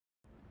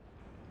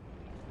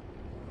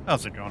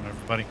How's it going,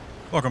 everybody?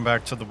 Welcome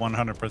back to the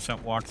 100%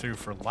 walkthrough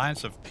for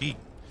Lies of P.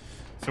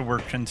 So we're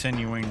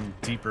continuing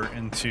deeper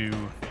into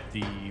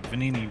the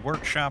Vanini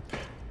workshop.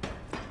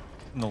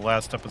 In the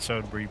last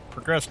episode, we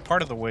progressed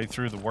part of the way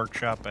through the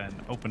workshop and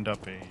opened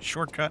up a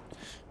shortcut.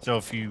 So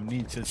if you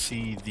need to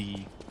see the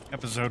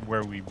episode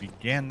where we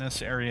began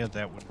this area,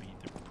 that would be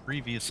the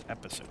previous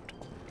episode.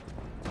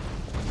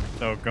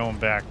 So going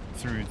back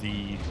through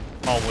the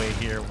hallway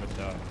here with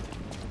the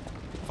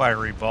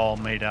fiery ball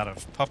made out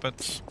of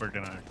puppets, we're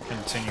gonna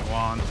continue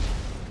on,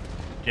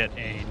 get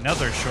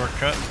another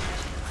shortcut,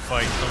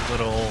 fight a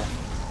little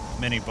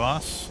mini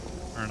boss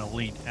or an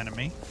elite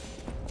enemy,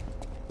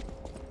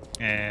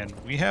 and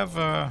we have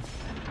a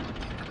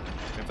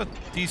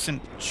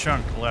decent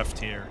chunk left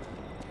here.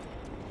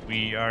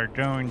 We are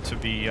going to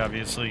be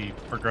obviously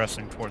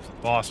progressing towards the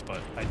boss, but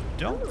I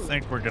don't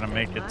think we're gonna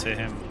make it to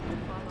him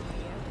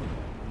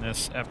in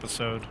this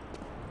episode.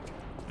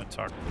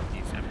 Talk with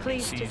these NPCs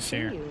Pleased to see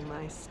here. you,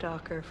 my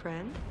stalker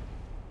friend.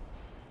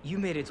 You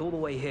made it all the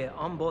way here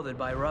unbothered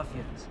by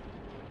ruffians.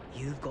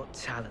 You've got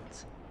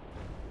talent.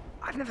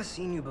 I've never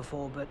seen you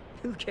before, but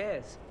who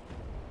cares?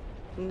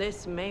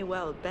 This may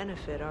well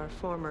benefit our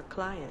former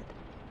client.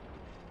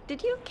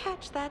 Did you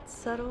catch that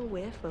subtle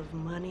whiff of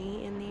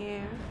money in the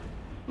air?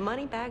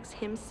 Moneybags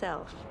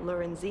himself,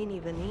 Lorenzini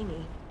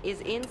Vanini, is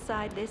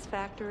inside this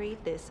factory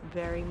this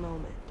very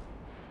moment.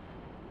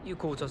 You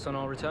caught us on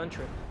our return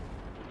trip.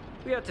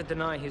 We had to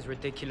deny his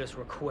ridiculous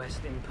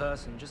request in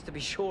person just to be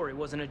sure it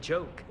wasn't a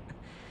joke.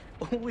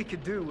 All we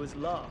could do was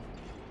laugh.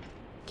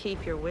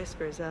 Keep your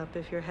whiskers up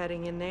if you're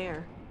heading in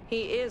there.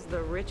 He is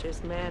the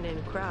richest man in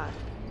Krat.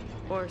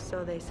 Or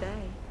so they say.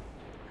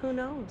 Who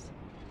knows?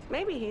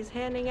 Maybe he's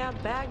handing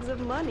out bags of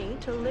money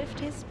to lift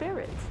his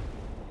spirits.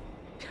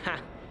 Ha!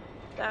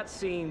 That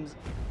seems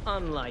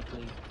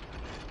unlikely.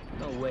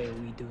 No way are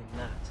we doing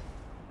that.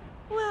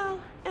 Well,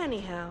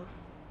 anyhow,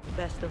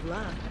 best of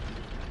luck.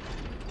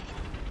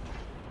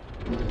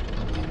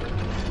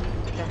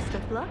 Best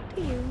of luck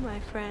to you, my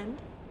friend.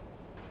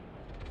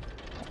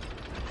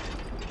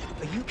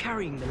 Are you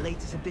carrying the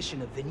latest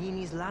edition of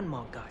Vanini's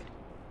Landmark Guide?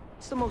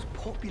 It's the most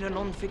popular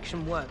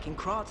non-fiction work in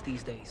Krat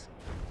these days.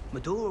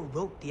 Maduro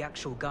wrote the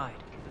actual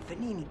guide, but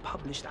Vanini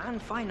published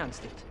and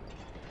financed it.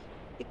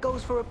 It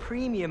goes for a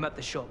premium at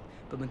the shop,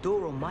 but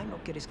Maduro might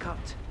not get his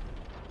cut.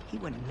 He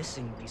went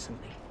missing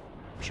recently,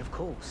 which of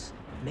course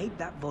made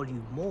that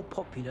volume more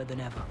popular than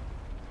ever.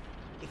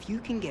 If you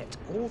can get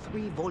all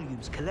 3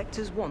 volumes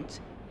collectors want,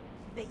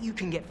 bet you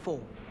can get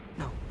 4.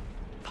 No,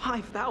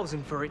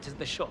 5,000 for it at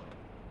the shop.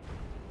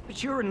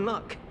 But you're in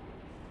luck.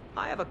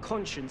 I have a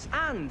conscience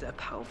and a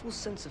powerful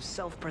sense of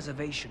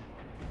self-preservation.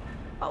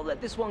 I'll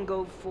let this one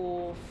go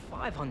for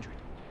 500.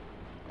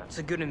 That's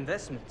a good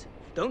investment.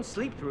 Don't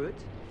sleep through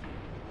it.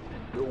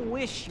 You'll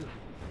wish you...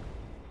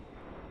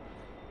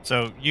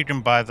 So you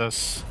can buy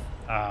this.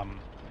 I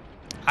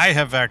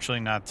have actually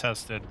not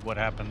tested what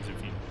happens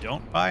if you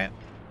don't buy it.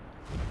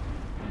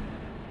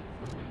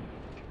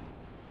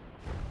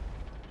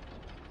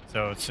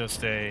 So it's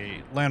just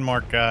a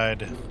landmark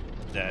guide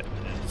that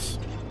is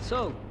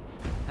So,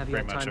 have you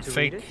pretty had much time a to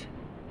fake. read it?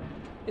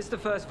 It's the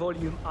first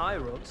volume I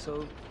wrote,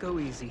 so go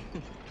easy.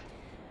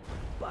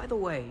 By the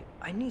way,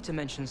 I need to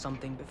mention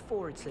something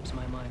before it slips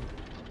my mind.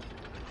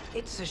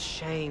 It's a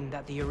shame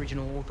that the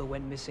original author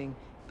went missing,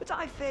 but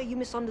I fear you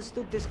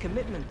misunderstood this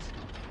commitment.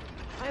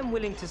 I am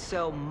willing to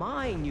sell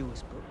my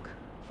newest book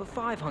for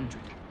 500.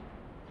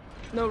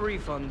 No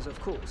refunds, of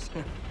course.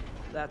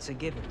 That's a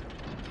given.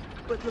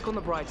 But look on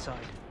the bright side.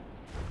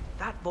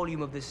 That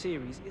volume of the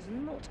series is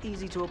not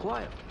easy to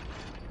acquire.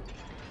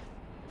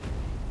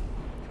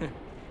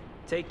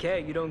 Take care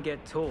you don't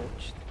get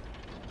torched.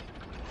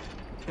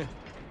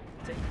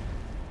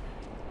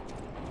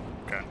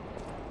 Okay.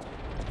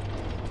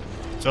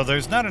 So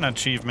there's not an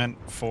achievement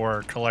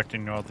for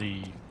collecting all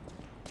the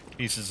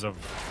pieces of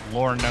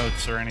lore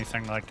notes or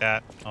anything like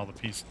that. All the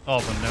notes,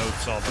 all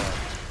the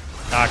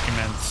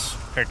documents,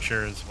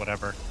 pictures,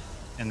 whatever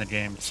in the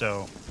game.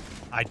 So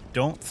I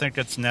don't think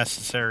it's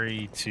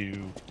necessary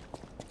to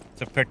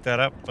pick that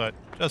up, but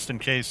just in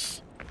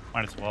case,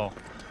 might as well.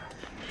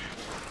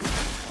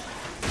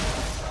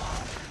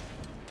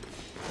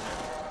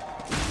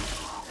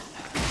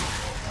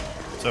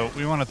 So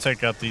we want to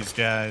take out these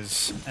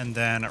guys, and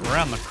then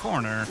around the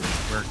corner,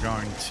 we're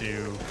going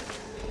to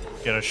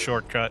get a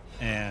shortcut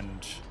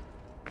and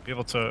be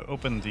able to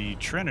open the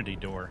Trinity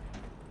door,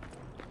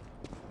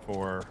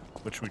 for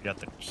which we got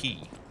the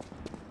key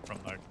from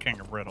the King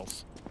of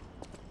Riddles.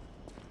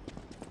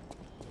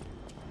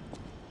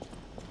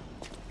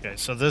 Okay,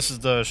 so this is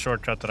the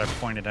shortcut that I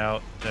pointed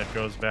out that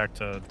goes back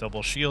to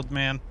Double Shield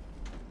Man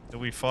that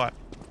we fought.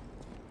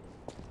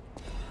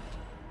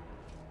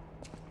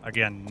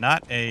 Again,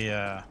 not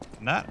a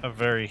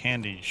very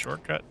handy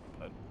shortcut,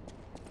 but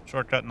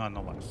shortcut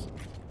nonetheless.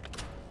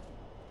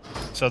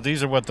 So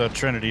these are what the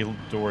Trinity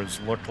doors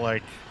look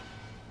like.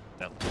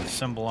 That little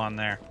symbol on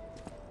there.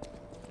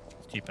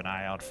 Just keep an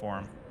eye out for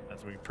them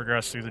as we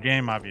progress through the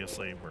game.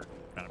 Obviously, we're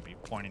going to be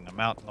pointing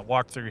them out in the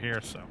walkthrough here,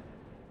 so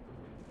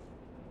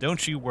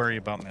don't you worry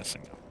about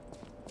missing them.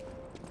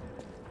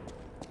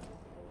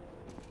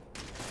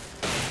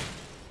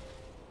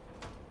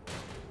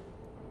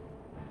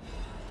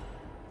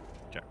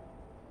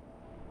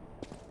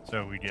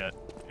 So we get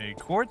a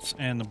quartz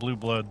and the Blue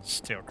Blood's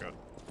tailcoat,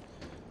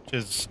 which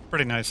is a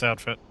pretty nice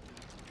outfit.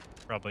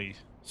 Probably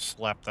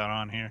slap that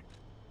on here.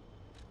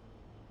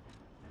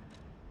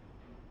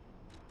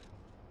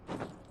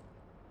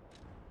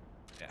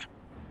 Yeah,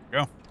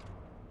 go.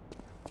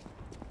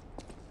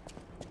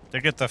 They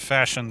get the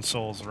fashion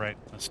souls right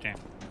in this game.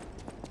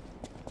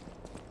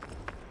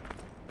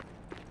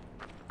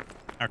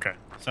 Okay,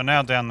 so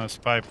now down this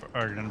pipe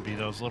are going to be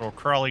those little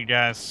crawly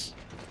guys.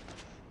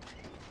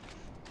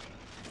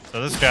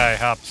 So this guy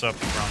hops up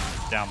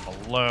from down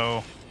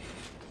below.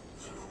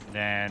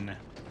 Then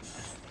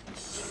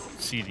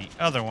see the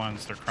other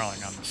ones, they're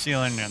crawling on the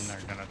ceiling and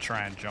they're going to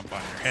try and jump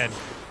on your head.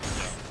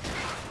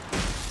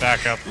 So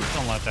back up,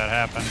 don't let that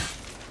happen.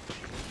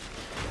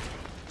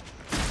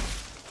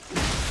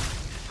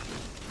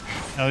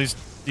 Now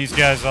these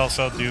guys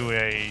also do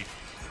a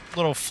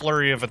little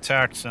flurry of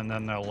attacks and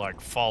then they'll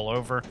like fall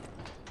over.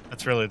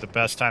 That's really the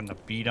best time to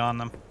beat on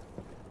them.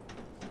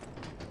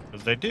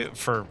 Because they do,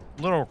 for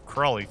little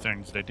crawly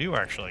things, they do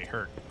actually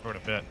hurt quite a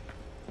bit.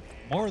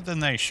 More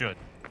than they should.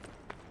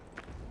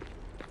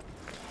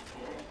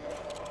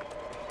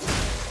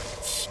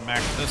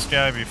 Smack this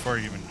guy before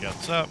he even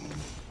gets up.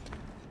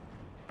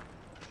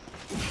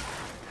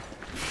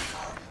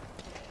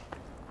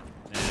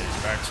 And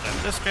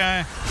backstab this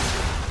guy.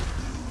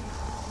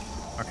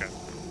 Okay.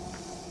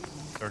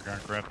 So we're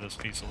gonna grab this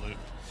piece of loot.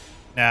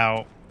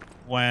 Now,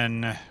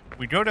 when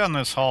we go down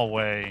this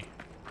hallway,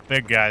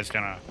 big guy's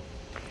gonna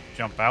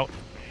jump out.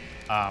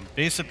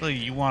 Basically,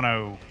 you want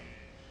to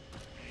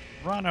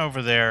run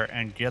over there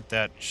and get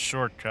that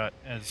shortcut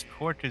as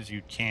quick as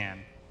you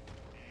can.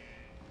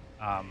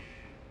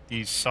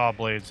 These saw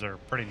blades are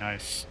pretty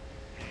nice,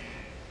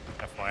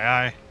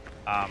 FYI.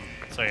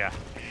 So yeah,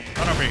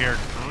 run over here,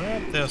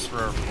 grab this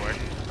real quick,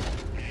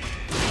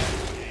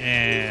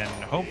 and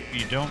hope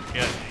you don't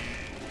get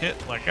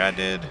hit like I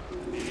did.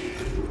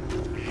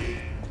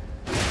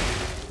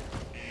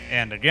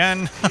 And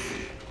again.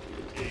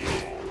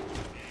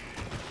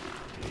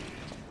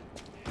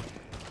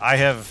 I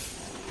have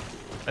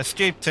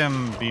escaped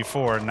him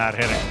before not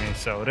hitting me,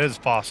 so it is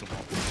possible.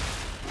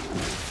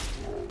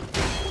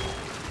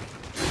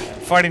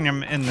 Fighting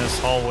him in this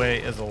hallway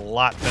is a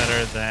lot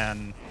better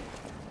than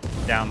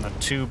down the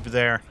tube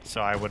there, so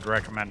I would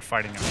recommend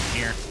fighting him in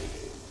here.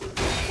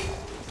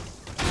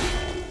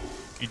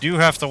 You do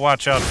have to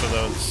watch out for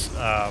those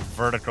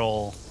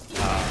vertical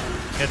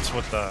hits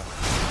with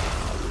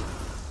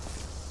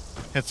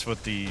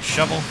the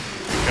shovel,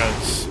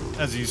 because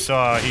as you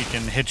saw, he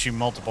can hit you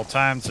multiple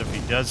times if he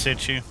does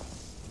hit you,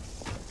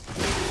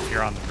 if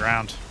you're on the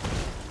ground.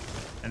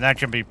 And that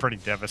can be pretty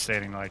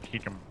devastating. Like, he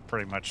can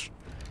pretty much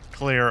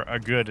clear a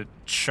good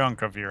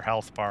chunk of your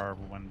health bar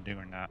when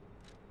doing that.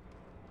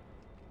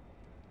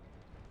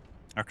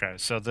 Okay,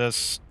 so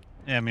this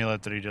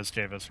amulet that he just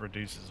gave us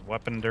reduces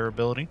weapon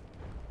durability.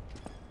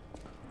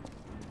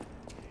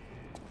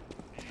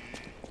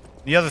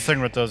 The other thing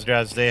with those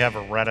guys, they have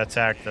a red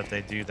attack that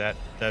they do that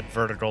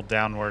vertical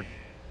downward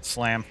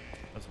slam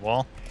as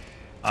well.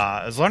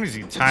 As long as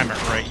you time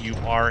it right, you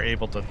are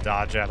able to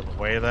dodge out of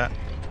the way of that.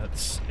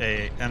 That's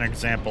an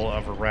example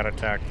of a red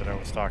attack that I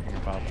was talking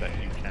about that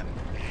you can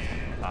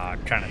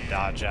kind of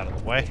dodge out of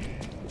the way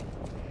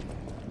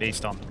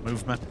based on the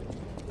movement.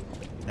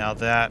 Now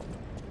that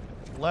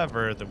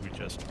lever that we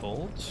just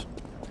pulled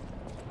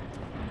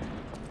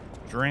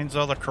drains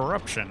all the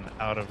corruption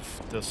out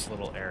of this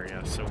little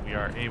area, so we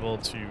are able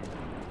to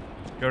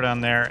go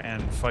down there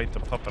and fight the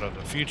puppet of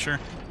the future.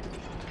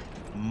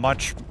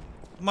 Much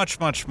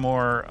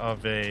more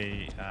of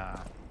a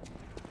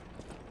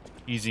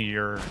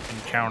easier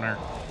encounter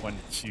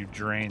once you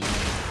drain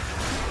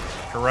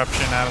the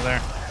corruption out of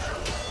there.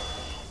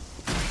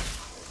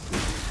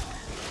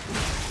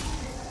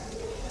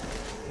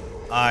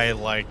 I,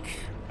 like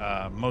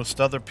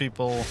most other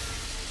people,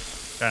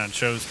 kind of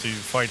chose to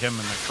fight him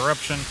in the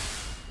corruption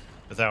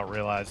without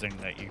realizing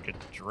that you could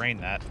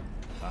drain that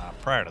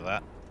prior to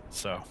that.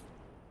 So,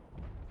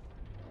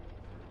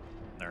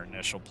 their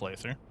initial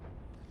playthrough.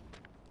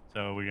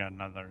 So we got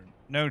another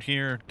note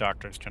here,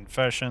 Doctor's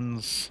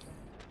Confessions.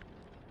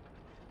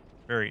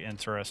 Very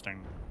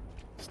interesting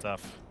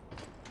stuff.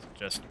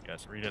 Suggest you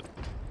guys read it.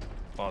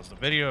 Pause the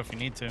video if you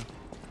need to.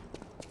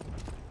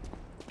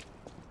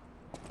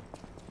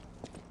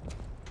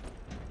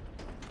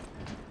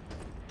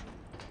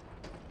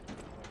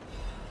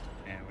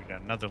 And we got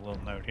another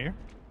little note here.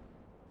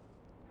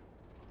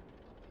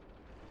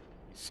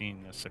 You've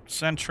seen this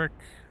eccentric.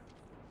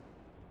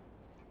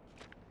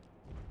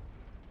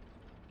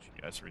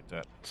 You guys read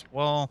that as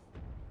well.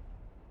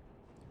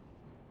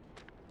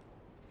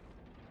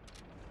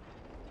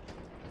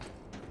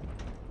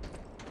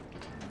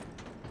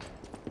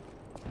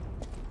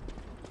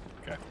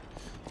 Okay.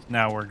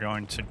 Now we're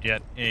going to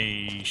get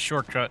a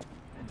shortcut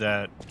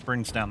that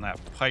brings down that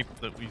pipe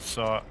that we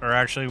saw. Or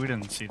actually, we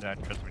didn't see that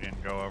because we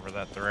didn't go over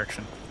that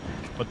direction.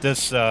 But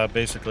this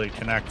basically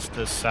connects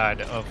this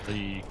side of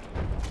the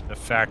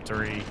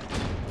factory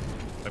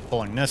by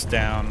pulling this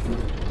down.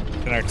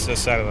 Connects this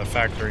side of the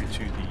factory to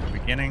the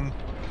beginning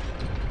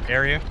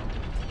area,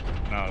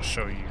 And I'll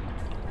show you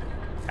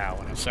how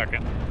in a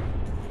second.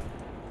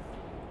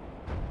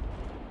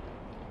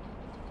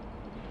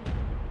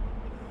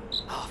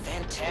 Oh,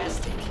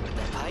 fantastic.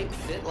 The pipe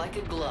fit like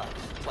a glove.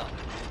 Well,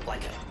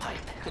 like a pipe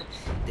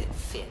that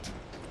fit.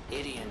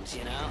 Idioms,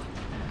 you know?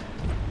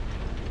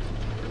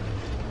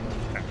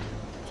 Okay.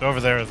 So over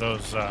there are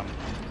those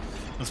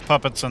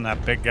puppets and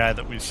that big guy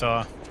that we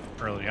saw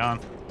early on.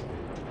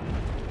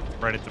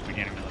 Right at the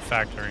beginning of the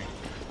factory.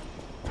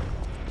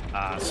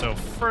 So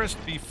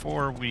first,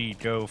 before we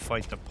go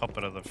fight the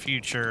puppet of the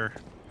future,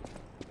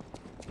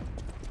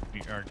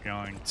 we are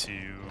going to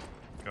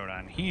go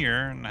down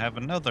here and have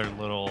another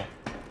little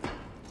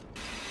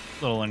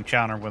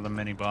encounter with a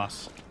mini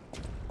boss.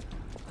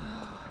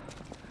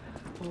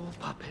 All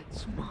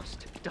puppets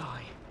must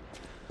die.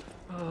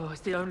 Oh,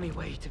 it's the only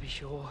way to be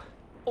sure.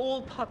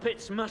 All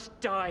puppets must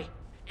die.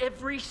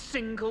 Every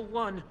single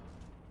one.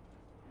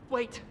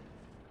 Wait.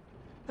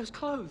 Those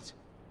clothes.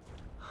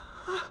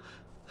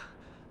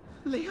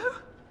 Leo?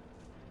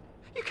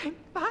 You came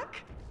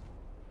back?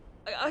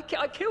 I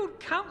killed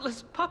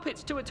countless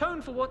puppets to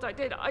atone for what I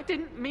did. I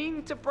didn't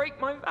mean to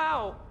break my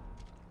vow.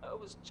 I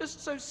was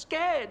just so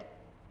scared.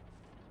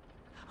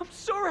 I'm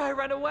sorry I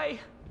ran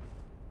away.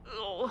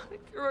 Oh,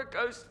 if you're a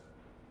ghost,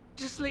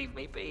 just leave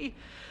me be.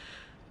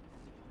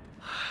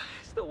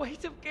 It's the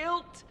weight of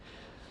guilt.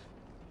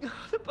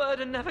 The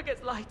burden never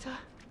gets lighter.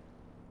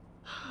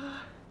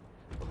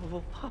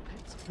 All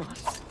puppets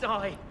must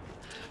die.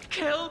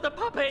 Kill the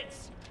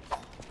puppets!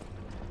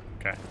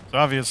 Okay, so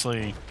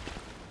obviously,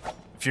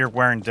 if you're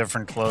wearing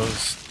different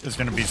clothes, there's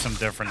going to be some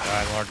different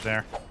dialogue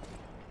there.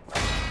 I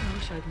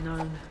wish I'd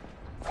known.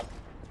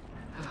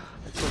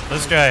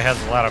 This guy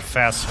has a lot of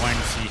fast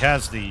swings. He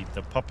has the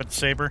puppet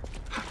saber.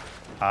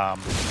 But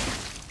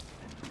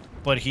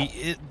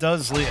it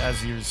does,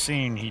 as you've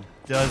seen, he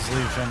does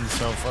leave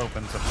himself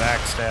open to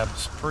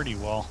backstabs pretty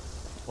well.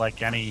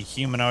 Like any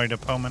humanoid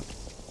opponent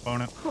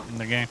in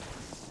the game.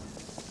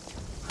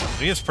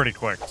 He is pretty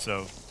quick,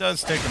 so it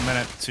does take a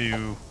minute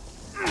to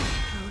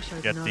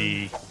get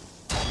the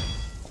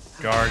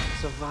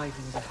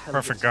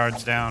perfect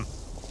guards down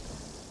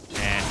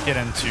and get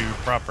into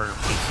proper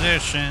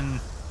position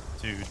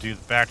to do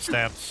the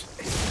backstabs.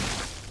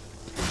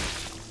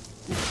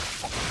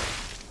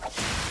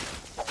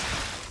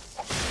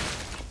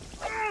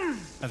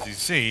 As you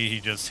see, he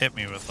just hit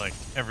me with like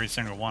every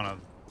single one of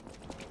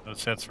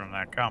those hits from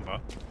that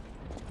combo.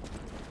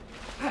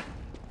 There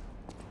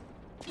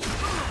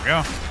we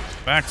go.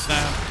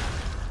 Backstab.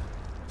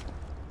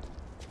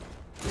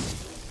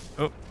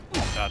 Oh,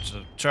 dodge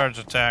the charge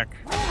attack.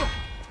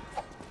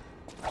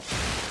 I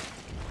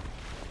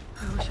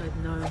wish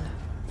I'd known.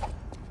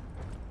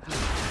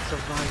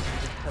 Surviving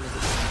the hell of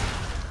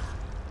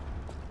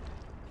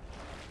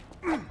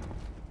it.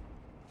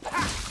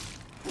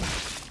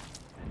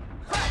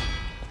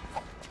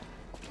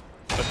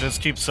 But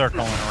just keep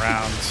circling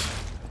around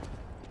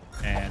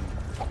and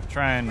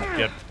try and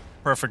get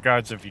perfect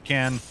guards if you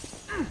can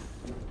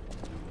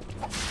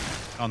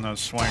on those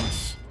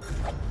swings.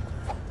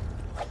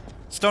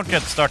 Just don't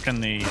get stuck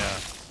in the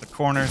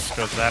corners,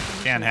 because that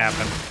can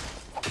happen.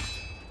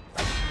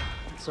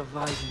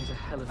 Surviving is a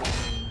hell of a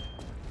game.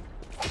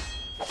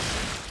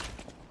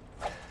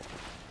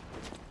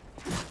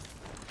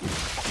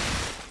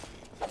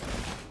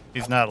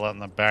 He's not letting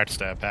the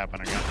backstab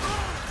happen again.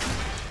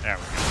 There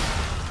we go.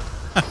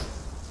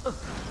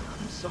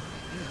 I'm sorry.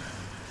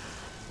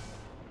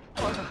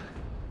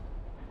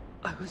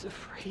 I was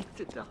afraid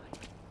to die.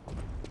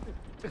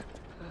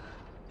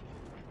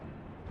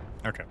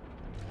 Okay.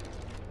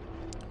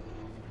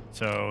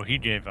 So he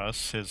gave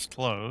us his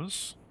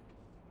clothes,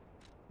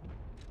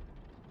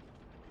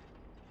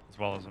 as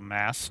well as a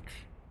mask.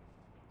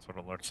 That's what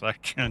it looks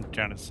like, and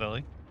kind of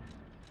silly.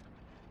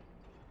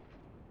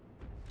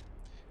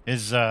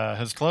 His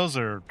clothes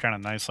are kind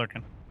of nice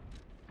looking.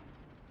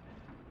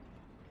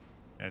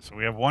 Okay, so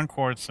we have 1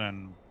 quartz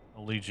and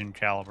a Legion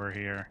caliber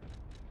here.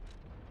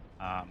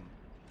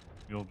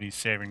 We'll be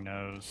saving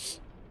those.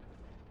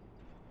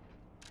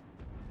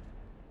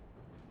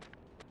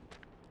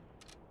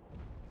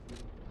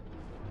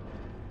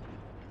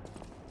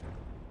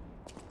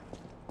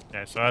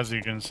 Okay, so as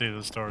you can see,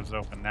 the store is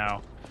open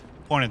now.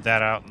 Pointed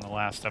that out in the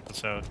last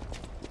episode.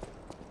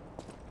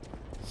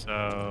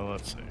 So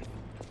let's see.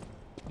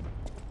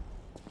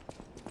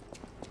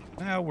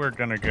 Now we're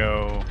gonna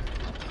go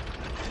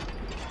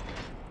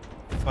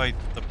fight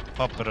the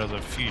puppet of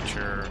the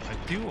future. I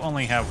do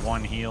only have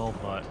 1 heal,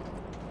 but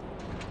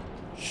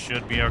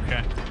should be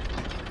okay.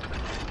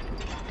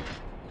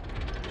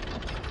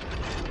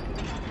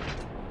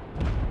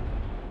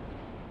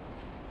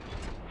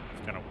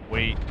 Just gonna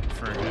wait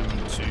for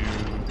him to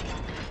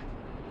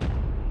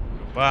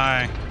go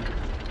by.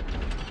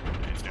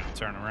 He's gonna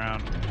turn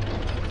around.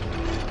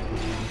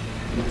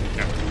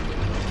 Okay.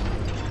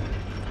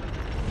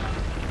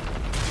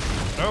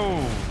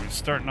 Oh, he's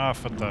starting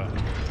off with the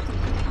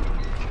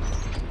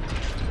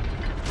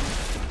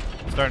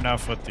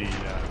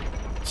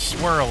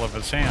swirl of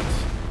his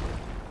hands.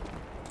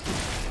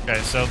 Okay,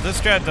 so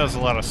this guy does a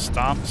lot of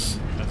stomps,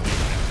 as you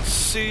can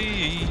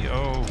see.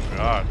 Oh,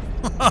 God.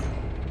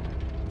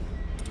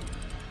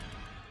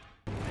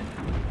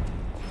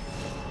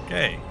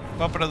 Okay,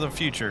 Puppet of the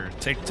Future,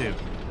 take 2.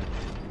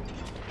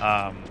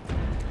 So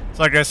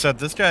like I said,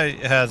 this guy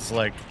has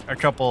like a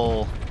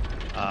couple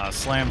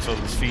slams with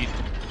his feet.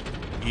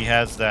 He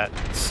has that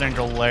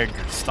single leg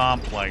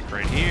stomp like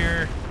right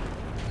here.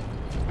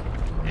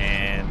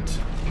 And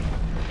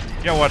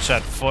you gotta watch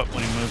that foot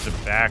when he moves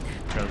it back,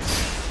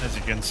 because as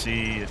you can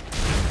see, it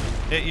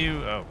hit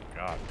you. Oh,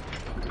 God.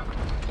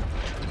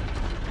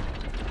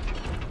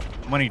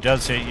 When he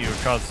does hit you, it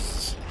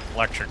causes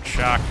electric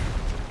shock.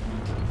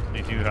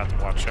 You do have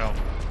to watch out.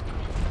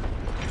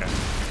 Okay.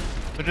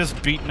 So just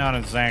beating on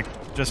his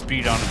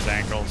beat on his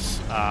ankles.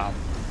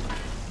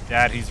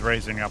 That he's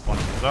raising up one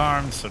of his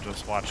arms, so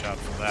just watch out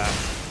for that.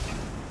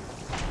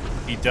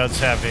 He does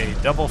have a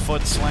double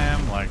foot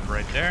slam, like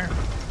right there.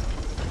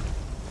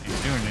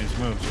 He's doing these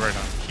moves right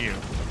on cue.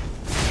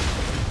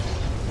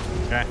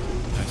 Okay,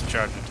 nice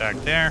charge attack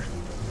there.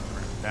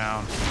 Bring it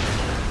down.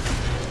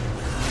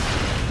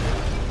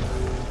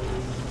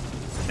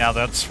 Now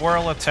that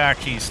swirl attack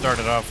he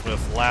started off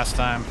with last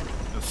time,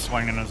 just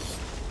swinging his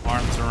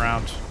arms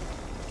around,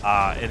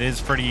 it is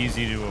pretty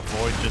easy to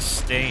avoid. Just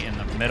stay in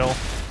the middle.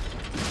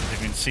 You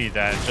can see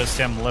that just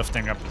him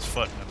lifting up his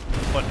foot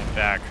and putting it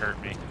back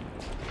hurt me.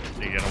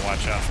 So you gotta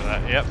watch out for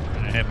that. Yep,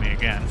 and it hit me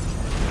again.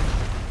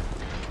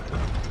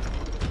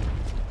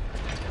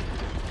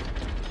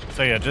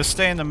 So yeah, just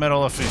stay in the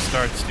middle if he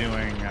starts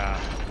doing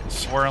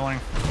swirling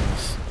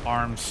his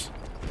arms.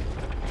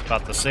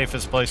 About the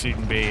safest place you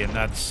can be, and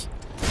that's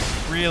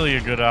really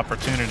a good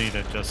opportunity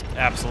to just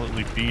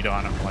absolutely beat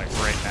on him like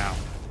right now.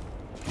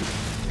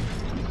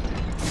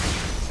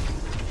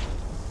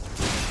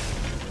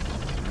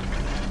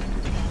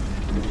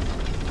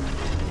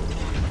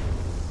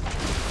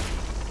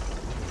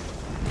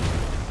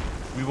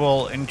 We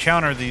will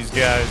encounter these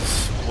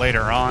guys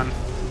later on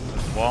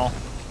as well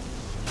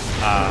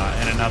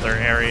in another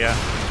area,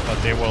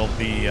 but they will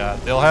be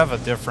they'll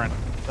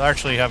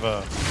actually have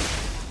a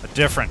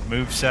different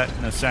moveset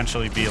and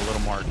essentially be a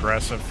little more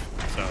aggressive,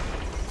 so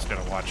just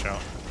gotta watch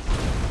out.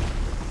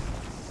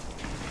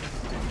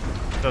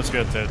 So it's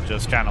good to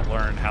just kind of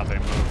learn how they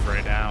move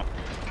right now.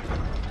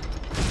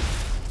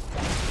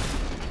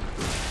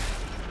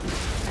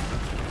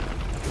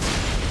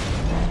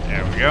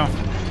 There we go.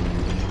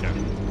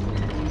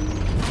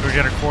 We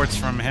get a quartz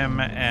from him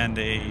and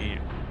a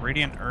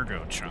radiant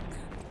ergo chunk.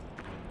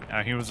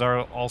 He was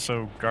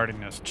also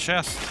guarding his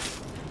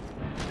chest.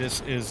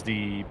 This is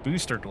the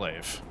booster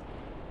glaive.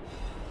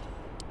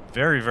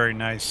 Very, very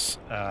nice.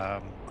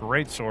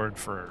 Great sword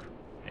for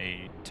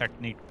a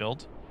technique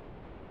build.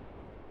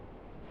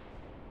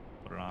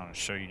 Put it on and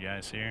show you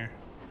guys here.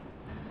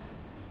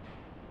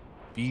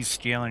 B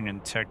scaling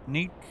and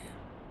technique.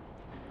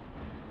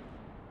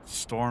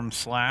 Storm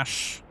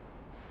slash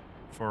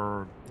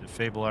for the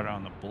fable art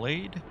on the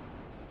blade,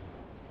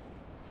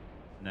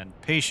 and then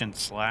patient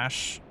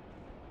slash,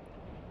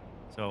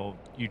 so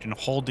you can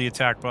hold the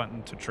attack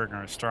button to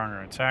trigger a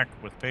stronger attack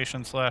with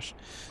patient slash.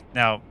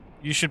 Now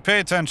you should pay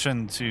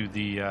attention to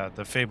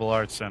the fable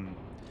arts and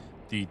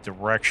the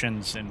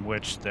directions in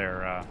which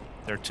they're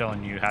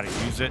telling you how to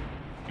use it,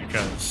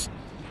 because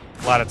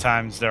a lot of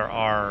times there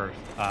are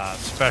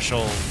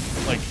special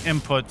like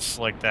inputs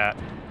like that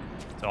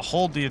to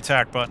hold the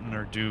attack button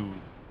or do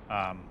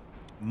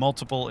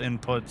multiple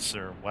inputs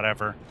or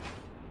whatever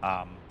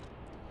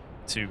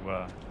to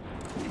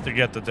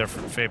get the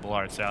different fable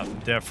arts out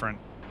and different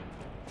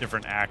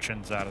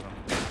actions out of them.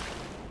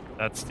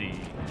 That's the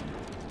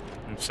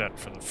moveset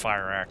for the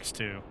fire axe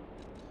too.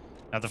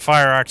 Now the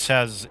fire axe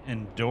has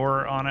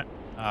endure on it,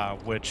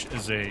 which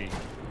is a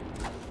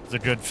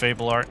good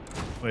fable art,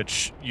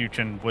 which you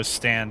can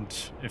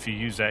withstand. If you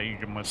use that, you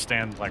can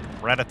withstand like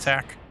red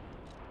attack.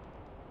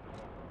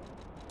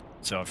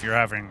 So if you're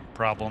having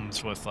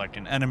problems with like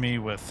an enemy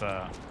with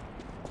a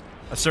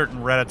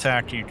certain red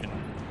attack, you can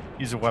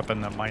use a weapon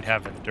that might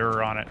have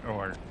endure on it,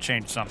 or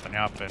change something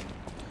up and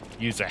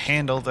use a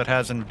handle that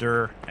has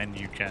endure, and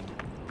you can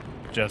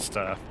just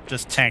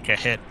tank a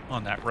hit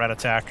on that red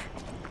attack.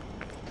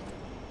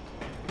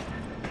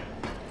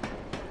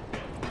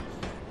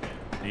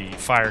 The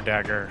fire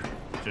dagger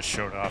just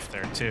showed off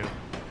there too.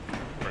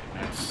 Pretty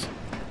nice.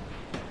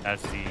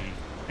 Has the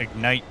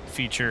ignite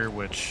feature,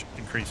 which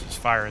increases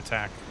fire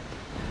attack.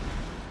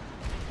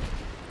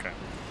 Okay.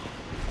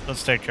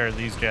 Let's take care of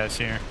these guys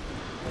here.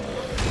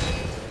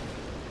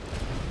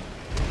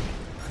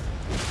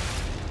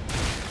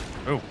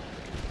 Oh.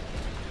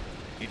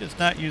 He does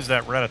not use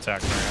that red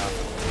attack very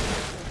often.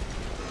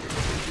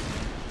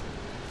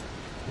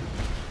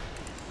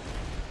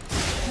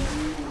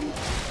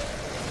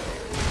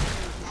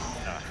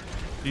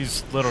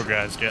 These little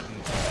guys getting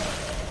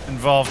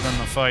involved in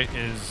the fight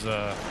is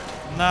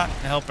not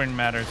helping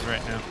matters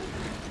right now.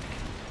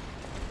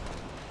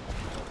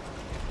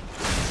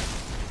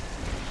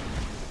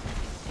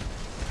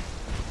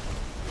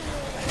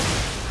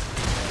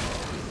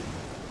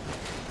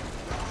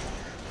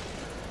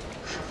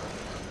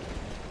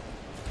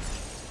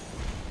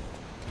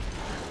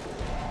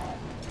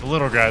 The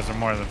little guys are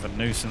more of a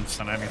nuisance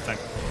than anything.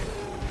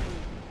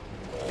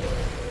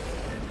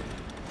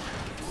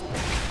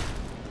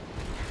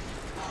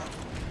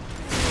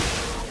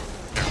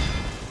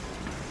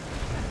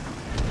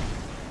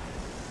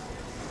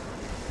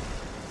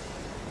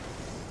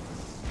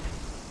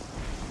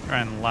 Try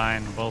and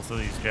line both of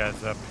these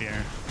guys up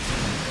here.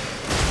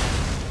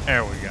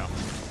 There we go.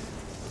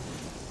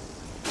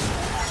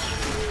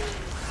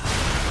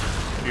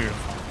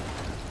 Beautiful.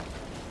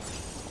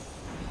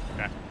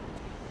 Okay.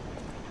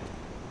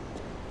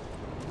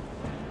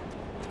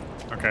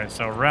 Okay,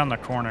 so around the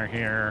corner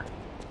here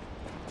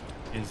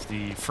is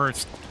the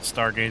first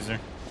stargazer.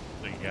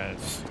 So you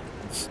guys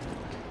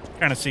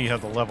kind of see how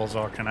the levels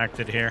all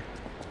connected here.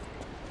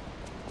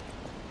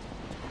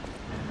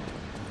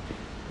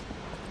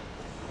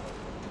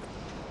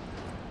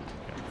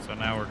 Okay, so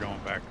now we're going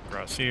back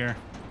across here.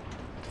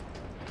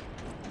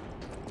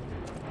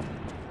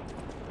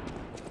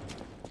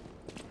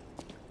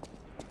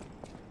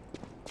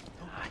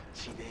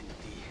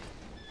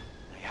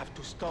 I have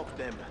to stop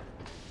them.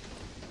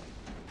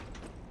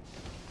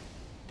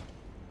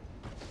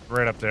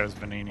 Right up there is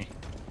Vanini.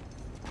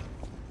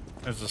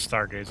 There's a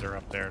stargazer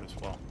up there as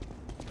well.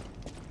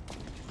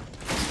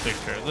 Let's take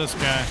care of this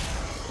guy.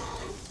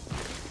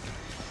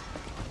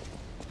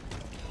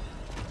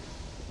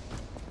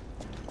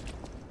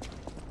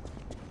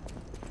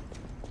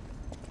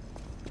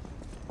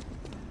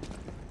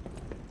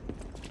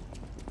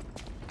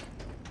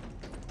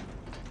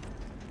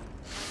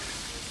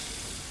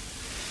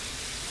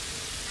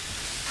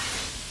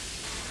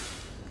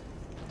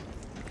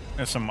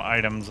 There's some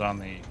items on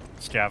the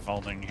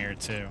scaffolding here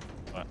too,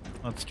 but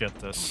let's get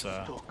this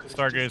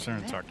stargazer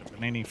and talk to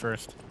Vanini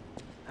first.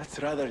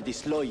 That's rather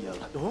disloyal.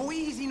 Oh,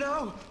 easy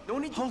now. No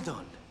need. Hold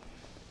on.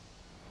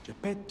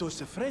 Geppetto's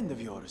a friend of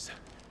yours.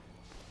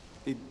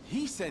 Did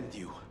he send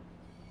you?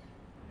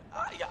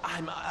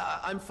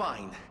 I'm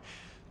fine.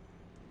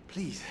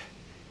 Please,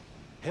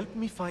 help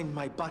me find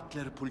my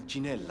butler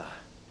Pulcinella.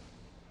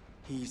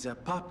 He's a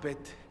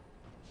puppet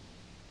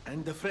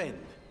and a friend.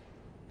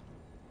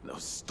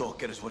 Those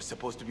stalkers were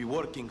supposed to be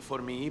working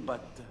for me,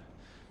 but...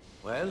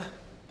 well,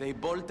 they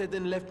bolted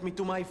and left me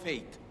to my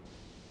fate.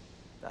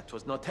 That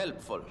was not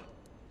helpful.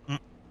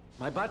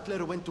 My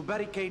butler went to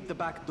barricade the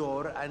back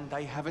door, and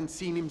I haven't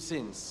seen him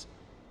since.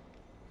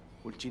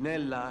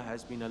 Pulcinella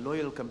has been a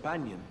loyal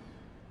companion.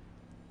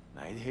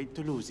 I'd hate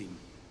to lose him.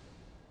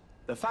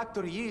 The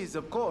factory is,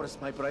 of course,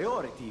 my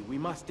priority. We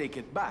must take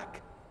it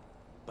back.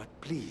 But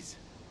please,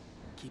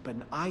 keep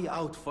an eye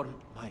out for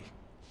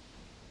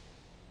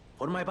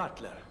my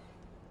butler.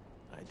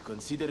 I'd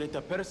consider it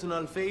a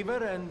personal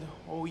favor and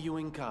owe you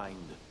in kind.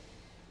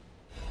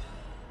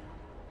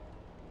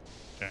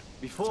 Okay.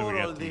 Before so we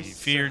got all the this,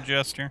 fear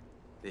gesture.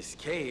 This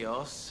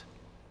chaos,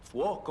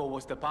 Fuoco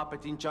was the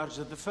puppet in charge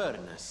of the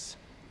furnace.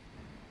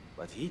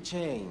 But he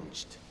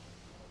changed.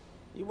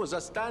 He was a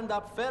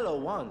stand-up fellow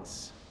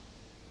once.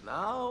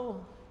 Now,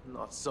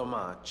 not so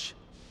much.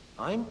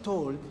 I'm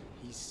told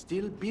he's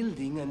still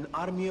building an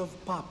army of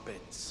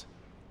puppets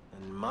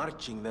and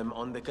marching them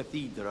on the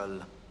cathedral.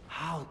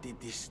 How did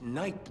this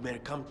nightmare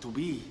come to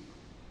be?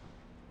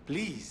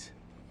 Please,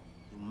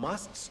 you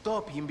must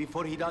stop him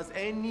before he does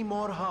any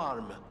more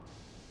harm.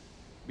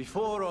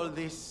 Before all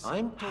this,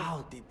 I'm told...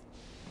 How did...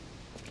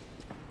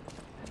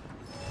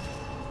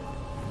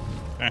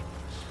 Okay.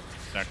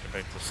 Let's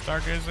activate the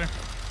stargazer.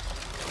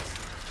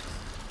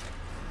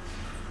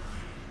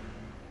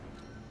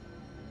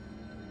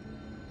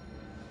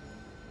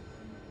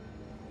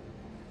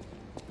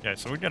 Okay,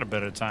 so we got a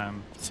bit of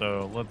time,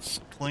 so let's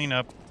clean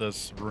up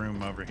this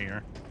room over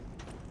here.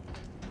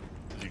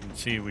 As you can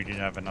see, we do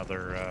have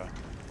another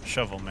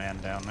shovel man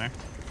down there.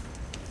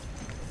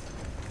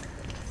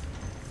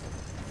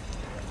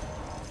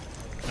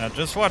 Now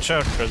just watch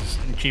out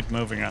and keep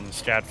moving on the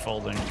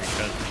scaffolding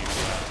because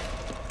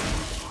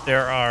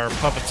there are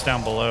puppets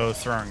down below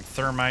throwing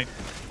thermite,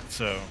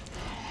 so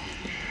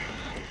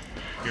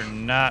if you're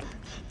not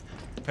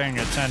paying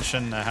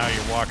attention to how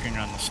you're walking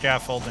on the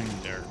scaffolding,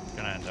 they're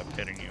gonna end up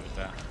hitting you with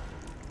that.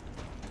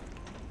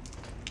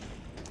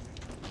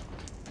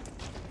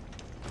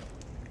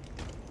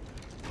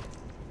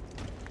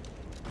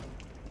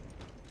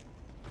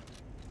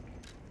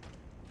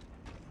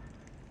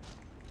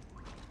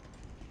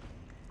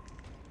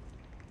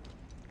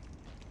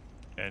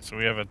 Okay, so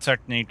we have a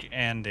technique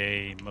and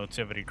a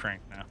motivity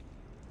crank now,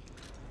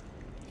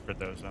 for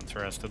those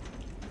interested.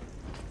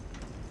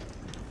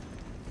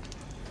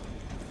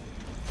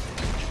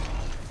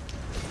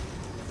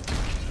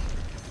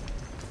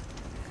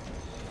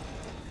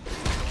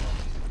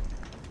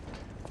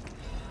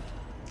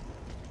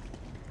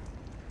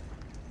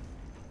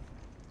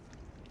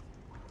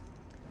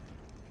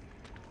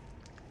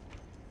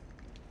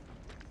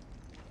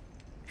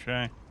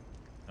 Okay,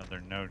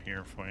 another note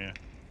here for you.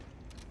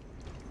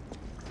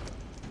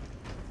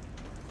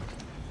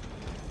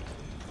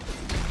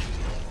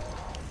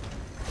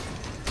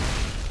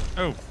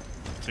 Oh,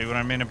 see what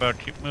I mean about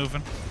keep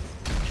moving?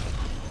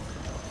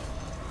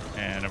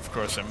 And of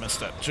course I missed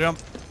that jump.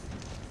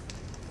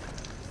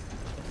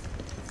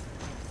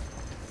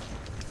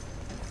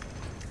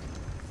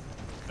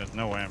 There's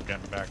no way I'm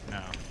getting back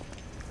now.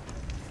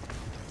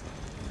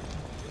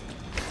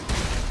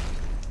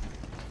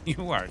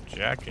 You are a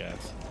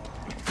jackass.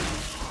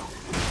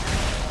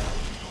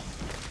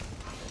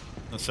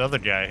 This other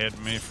guy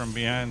hit me from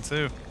behind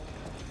too.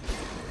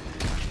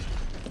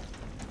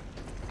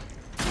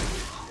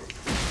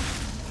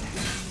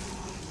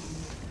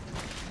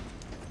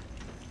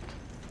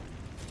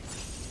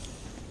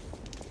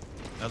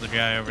 Another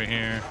guy over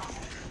here.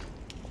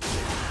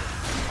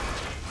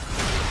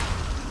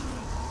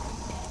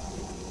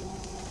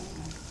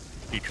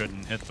 He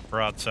couldn't hit the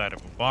broadside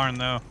of a barn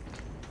though.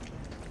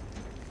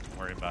 Don't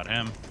worry about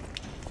him.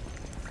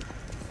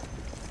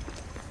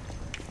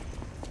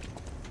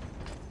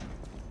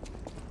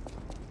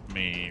 Let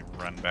me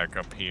run back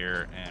up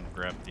here and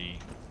grab the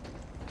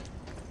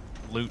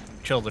loot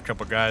and killed a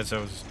couple guys I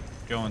was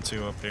going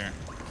to up here.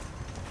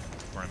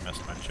 Before I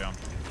missed my jump.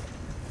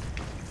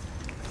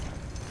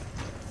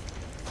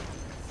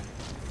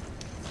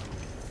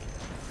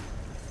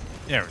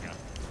 There we go.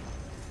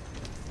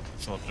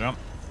 So I'll jump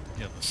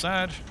the other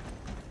side.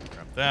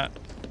 Grab that.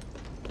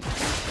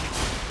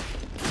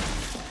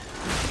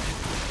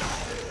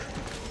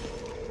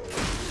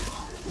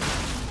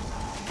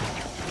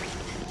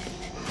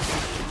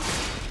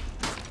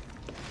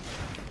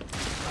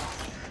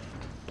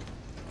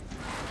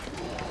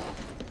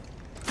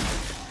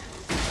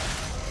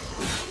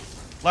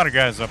 A lot of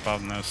guys up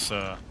on this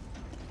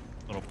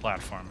little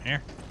platform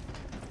here.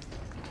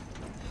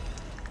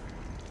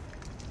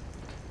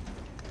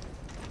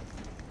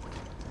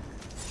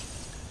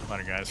 A lot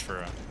of guys for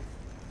a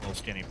little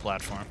skinny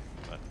platform,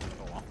 but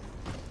oh well.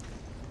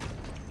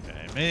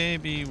 Okay,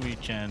 maybe we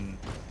can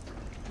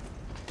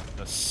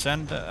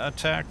ascend to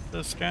attack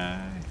this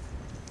guy.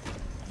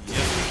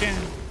 Yes, we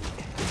can.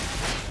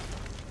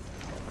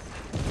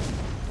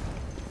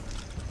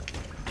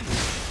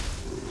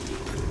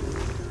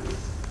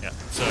 Yeah,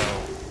 so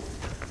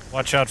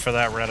watch out for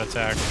that red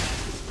attack.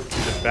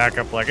 Either back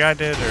up like I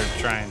did or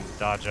try and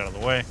dodge out of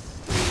the way.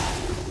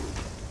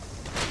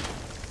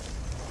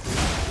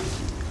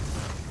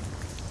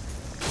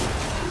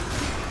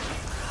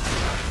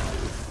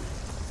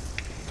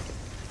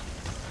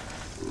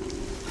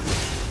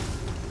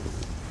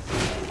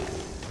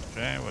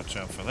 Watch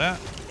out for that.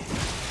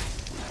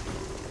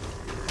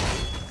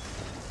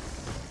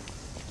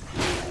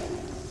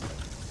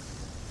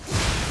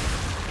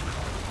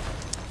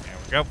 There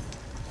we go.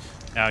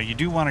 Now you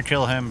do want to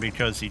kill him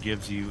because he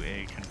gives you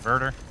a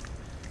converter,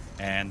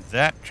 and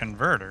that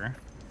converter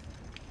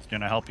is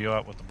going to help you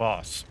out with the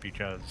boss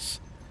because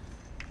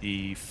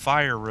the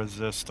fire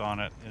resist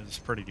on it is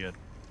pretty good.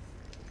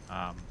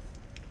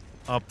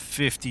 Up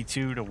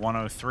 52 to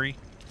 103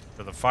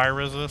 for the fire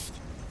resist.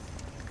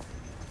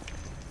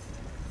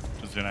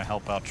 Is going to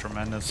help out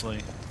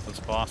tremendously this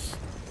boss.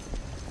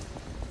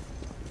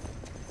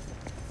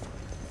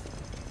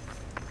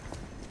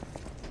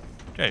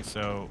 Okay,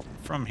 so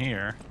from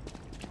here,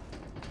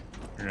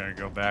 we're going to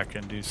go back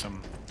and do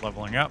some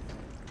leveling up.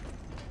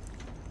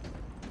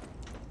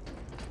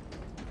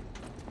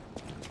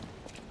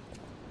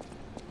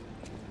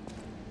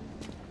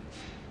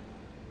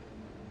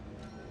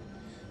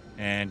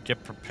 And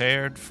get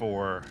prepared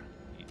for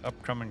the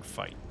upcoming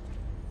fight.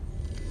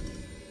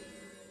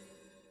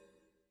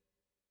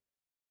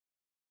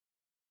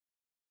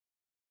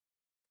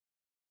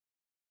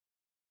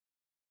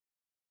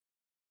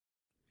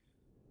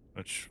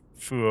 Which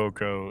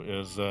Fuoko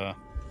is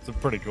it's a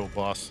pretty cool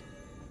boss.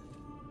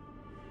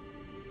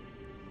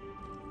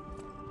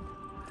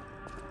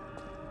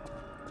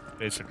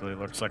 Basically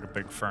looks like a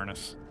big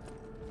furnace.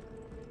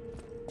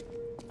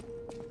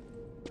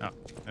 Oh,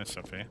 there's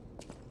Sophia.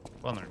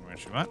 Wondering where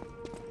she went.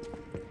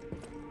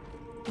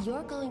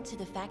 You're going to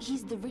the fact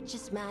he's the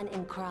richest man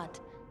in Krat.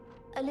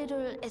 A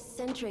little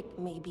eccentric,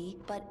 maybe,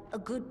 but a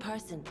good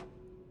person.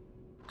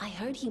 I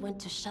heard he went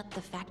to shut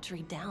the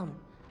factory down.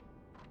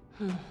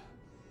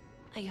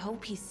 I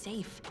hope he's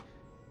safe.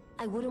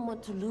 I wouldn't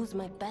want to lose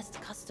my best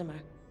customer.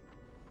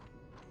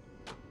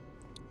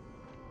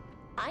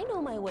 I know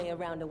my way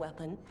around a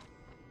weapon.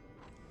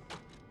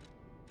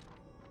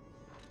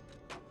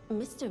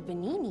 Mr.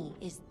 Venini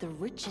is the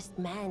richest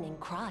man in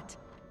Krat.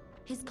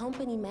 His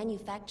company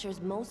manufactures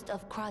most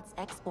of Krat's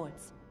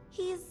exports.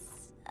 He's,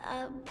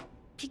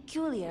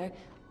 peculiar,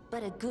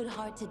 but a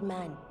good-hearted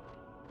man.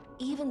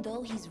 Even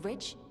though he's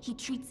rich, he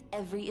treats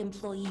every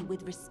employee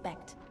with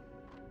respect.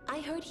 I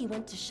heard he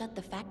went to shut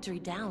the factory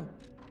down.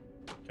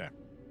 Okay,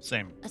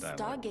 same. A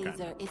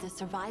stargazer is a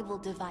survival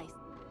device.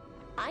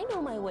 I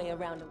know my way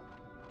around.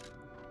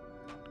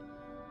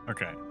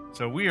 Okay,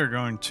 so we are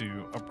going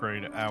to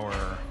upgrade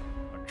our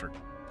electric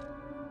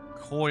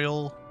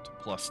coil to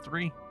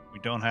 +3. We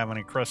don't have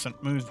any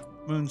crescent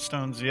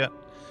moonstones yet,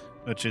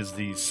 which is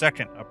the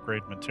second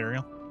upgrade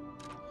material.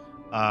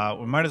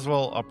 We might as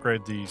well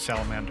upgrade the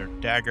salamander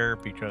dagger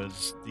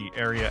because the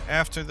area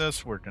after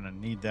this, we're going to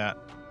need that.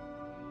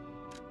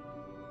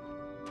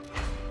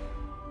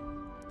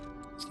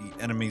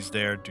 The enemies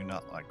there do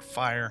not like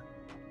fire.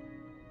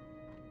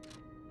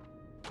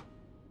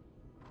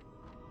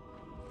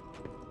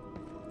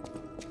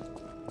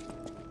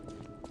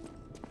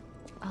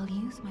 I'll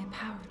use my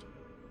power to...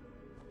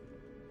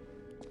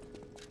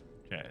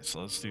 Okay,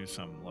 so let's do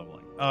some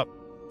leveling up.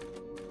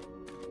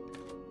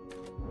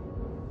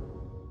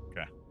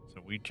 Okay, so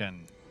we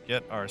can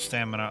get our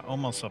stamina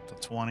almost up to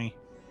 20.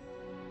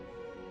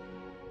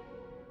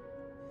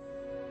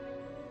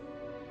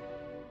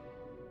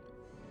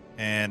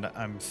 And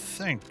I'm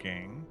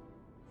thinking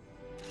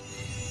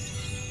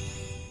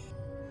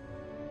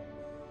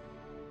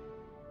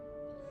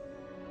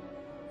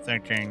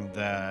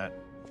that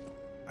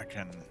I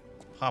can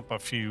pop a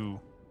few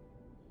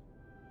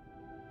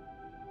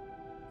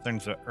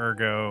things at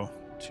Ergo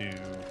to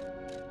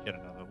get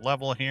another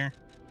level here.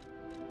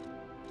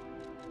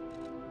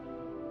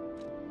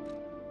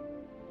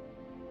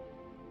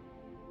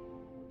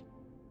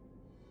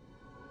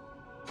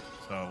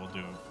 So we'll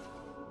do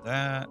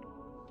that,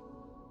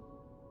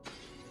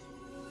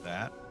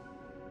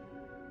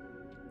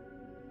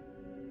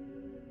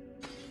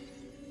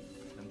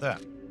 and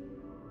that.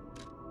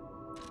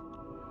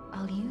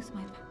 I'll use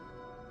my power.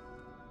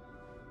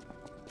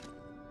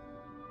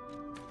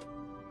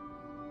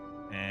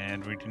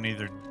 And we can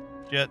either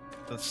get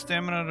the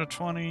stamina to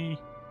 20,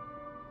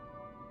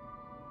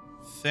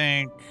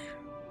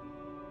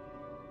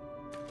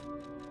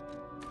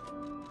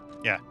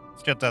 yeah,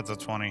 let's get that to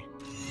 20.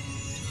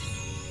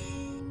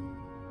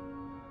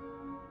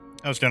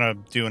 I was gonna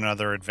do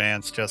another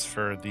advance just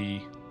for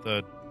the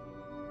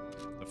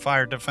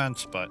fire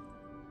defense, but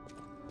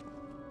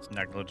it's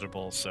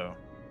negligible, so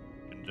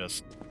we can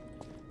just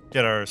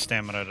get our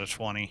stamina to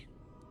 20,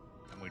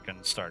 and we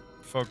can start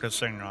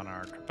focusing on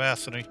our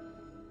capacity.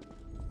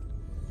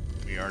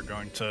 We are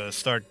going to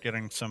start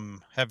getting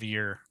some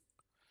heavier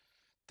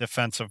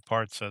defensive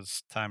parts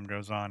as time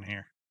goes on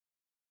here.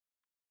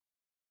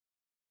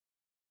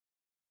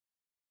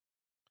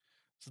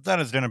 So that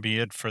is going to be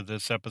it for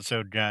this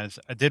episode, guys.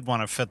 I did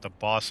want to fit the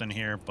boss in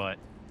here, but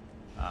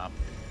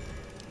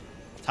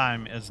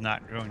time is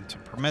not going to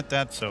permit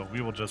that, so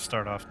we will just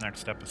start off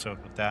next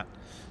episode with that.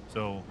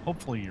 So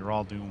hopefully you're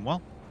all doing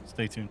well.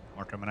 Stay tuned.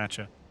 More coming at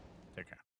you. Take care.